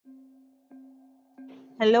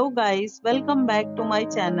Hello guys, welcome back to my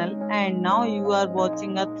channel and now you are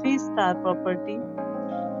watching a 3-star property.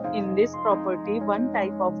 In this property, one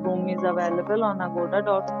type of room is available on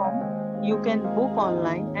agoda.com. You can book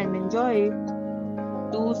online and enjoy it.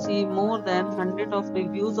 To see more than 100 of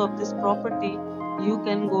reviews of this property, you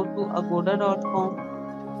can go to agoda.com.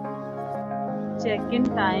 Check-in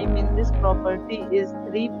time in this property is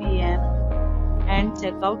 3 p.m. and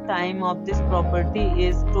check-out time of this property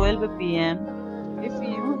is 12 p.m. If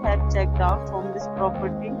you have checked out from this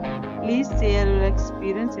property, please share your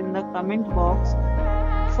experience in the comment box.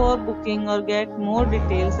 For booking or get more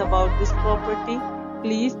details about this property,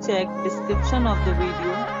 please check description of the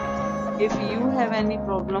video. If you have any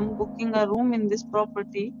problem booking a room in this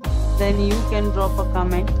property, then you can drop a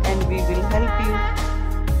comment and we will help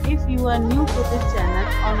you. If you are new to this channel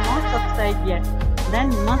or not subscribed yet, then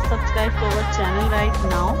must subscribe to our channel right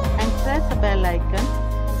now and press the bell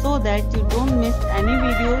icon so that you don't miss any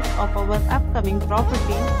videos of our upcoming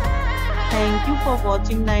property. Thank you for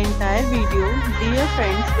watching the entire video. Dear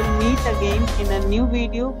friends, we'll meet again in a new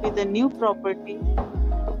video with a new property.